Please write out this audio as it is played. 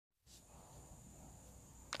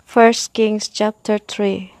First Kings chapter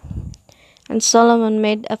 3. And Solomon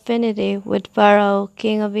made affinity with Pharaoh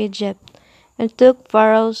king of Egypt, and took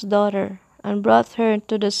Pharaoh's daughter, and brought her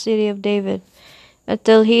into the city of David,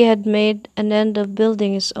 until he had made an end of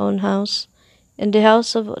building his own house, and the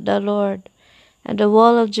house of the Lord, and the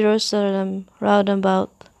wall of Jerusalem round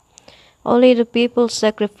about. Only the people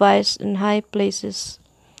sacrificed in high places,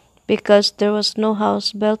 because there was no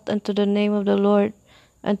house built unto the name of the Lord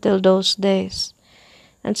until those days.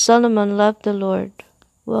 And Solomon loved the Lord,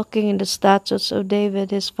 walking in the statutes of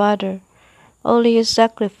David his father. Only he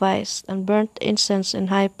sacrificed and burnt incense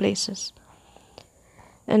in high places.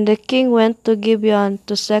 And the king went to Gibeon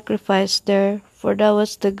to sacrifice there, for that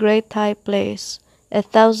was the great high place.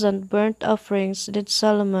 1,000 burnt offerings did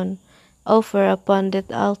Solomon offer upon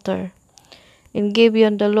that altar. In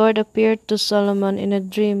Gibeon the Lord appeared to Solomon in a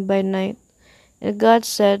dream by night. And God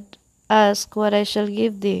said, Ask what I shall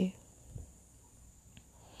give thee.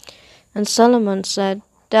 And Solomon said,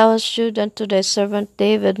 Thou hast shewed unto thy servant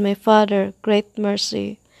David my father great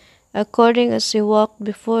mercy, according as he walked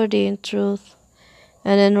before thee in truth,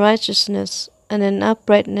 and in righteousness, and in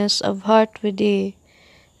uprightness of heart with thee.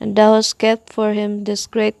 And thou hast kept for him this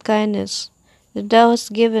great kindness, that thou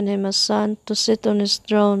hast given him a son to sit on his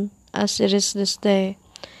throne, as it is this day.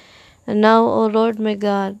 And now, O Lord my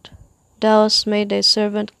God, thou hast made thy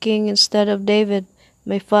servant king instead of David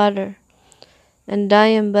my father. And I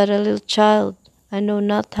am but a little child, I know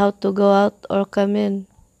not how to go out or come in.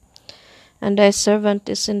 And thy servant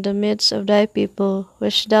is in the midst of thy people,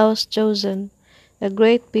 which thou hast chosen, a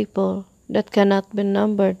great people, that cannot be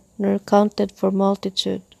numbered nor counted for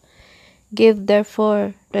multitude. Give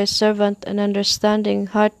therefore thy servant an understanding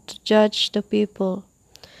heart to judge the people,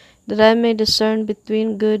 that I may discern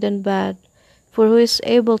between good and bad, for who is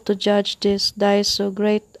able to judge this thy so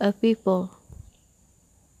great a people?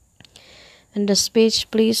 And the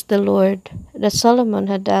speech pleased the Lord, that Solomon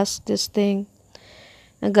had asked this thing.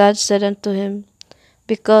 And God said unto him,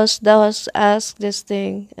 Because thou hast asked this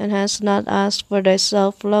thing, and hast not asked for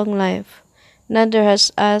thyself long life, neither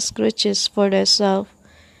hast asked riches for thyself,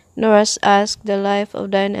 nor hast asked the life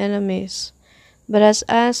of thine enemies, but hast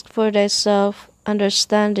asked for thyself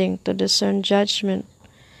understanding to discern judgment.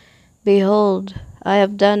 Behold, I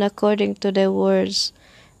have done according to thy words.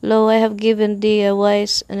 Lo, I have given thee a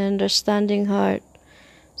wise and understanding heart,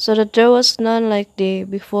 so that there was none like thee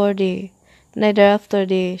before thee, neither after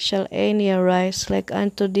thee shall any arise like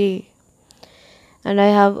unto thee. And I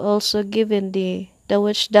have also given thee that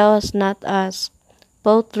which thou hast not asked,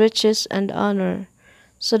 both riches and honor,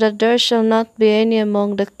 so that there shall not be any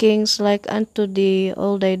among the kings like unto thee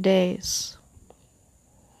all thy days.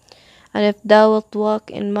 And if thou wilt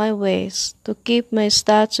walk in my ways, to keep my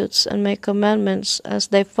statutes and my commandments, as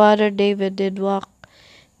thy father David did walk,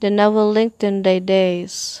 then I will lengthen thy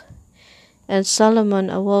days. And Solomon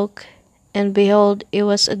awoke, and behold, it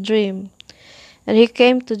was a dream. And he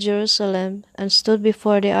came to Jerusalem, and stood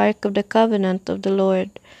before the ark of the covenant of the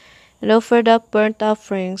Lord, and offered up burnt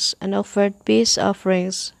offerings, and offered peace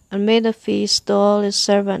offerings, and made a feast to all his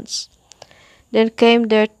servants. Then came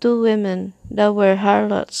there 2 women that were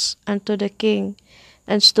harlots unto the king,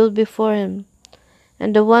 and stood before him.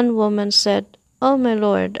 And the one woman said, O my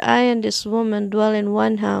lord, I and this woman dwell in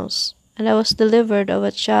one house, and I was delivered of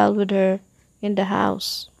a child with her in the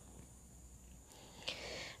house.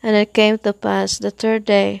 And it came to pass the 3rd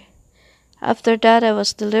day, after that I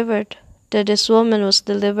was delivered, that this woman was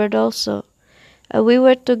delivered also. And we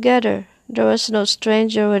were together, there was no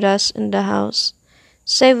stranger with us in the house,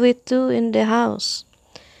 save we 2 in the house.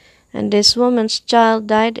 And this woman's child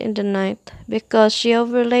died in the night, because she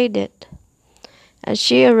overlaid it. And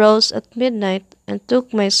she arose at midnight, and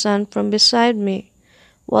took my son from beside me,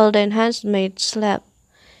 while thine handmaid slept,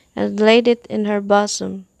 and laid it in her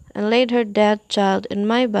bosom, and laid her dead child in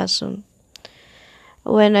my bosom.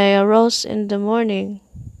 When I arose in the morning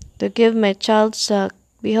to give my child suck,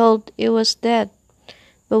 behold, it was dead.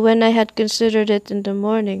 But when I had considered it in the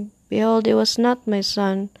morning, behold, it was not my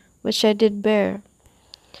son, which I did bear.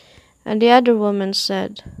 And the other woman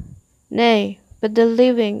said, Nay, but the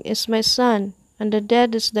living is my son, and the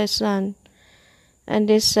dead is thy son. And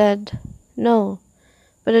they said, No,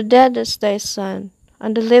 but the dead is thy son,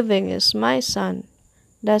 and the living is my son.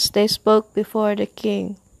 Thus they spoke before the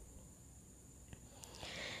king.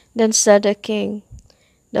 Then said the king,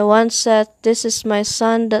 The one said, This is my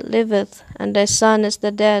son that liveth, and thy son is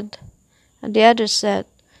the dead. And the other said,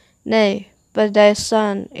 Nay, but thy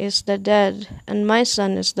son is the dead, and my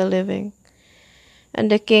son is the living.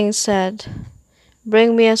 And the king said,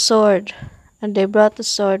 Bring me a sword. And they brought the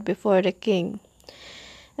sword before the king.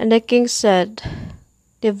 And the king said,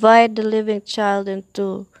 Divide the living child in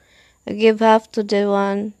 2, Give half to the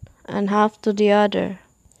one and half to the other.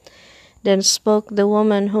 Then spoke the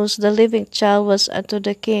woman whose the living child was unto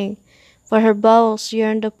the king, for her bowels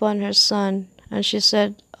yearned upon her son. And she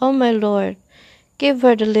said, O my lord, give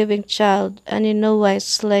her the living child, and in no wise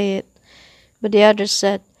slay it. But the other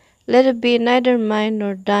said, Let it be neither mine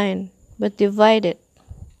nor thine, but divide it.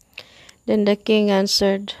 Then the king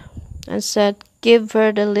answered and said, Give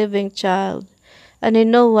her the living child, and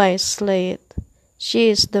in no wise slay it. She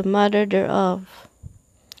is the mother thereof.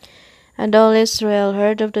 And all Israel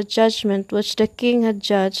heard of the judgment which the king had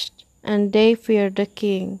judged, and they feared the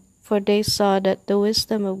king, for they saw that the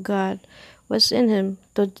wisdom of God was in him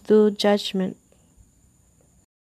to do judgment.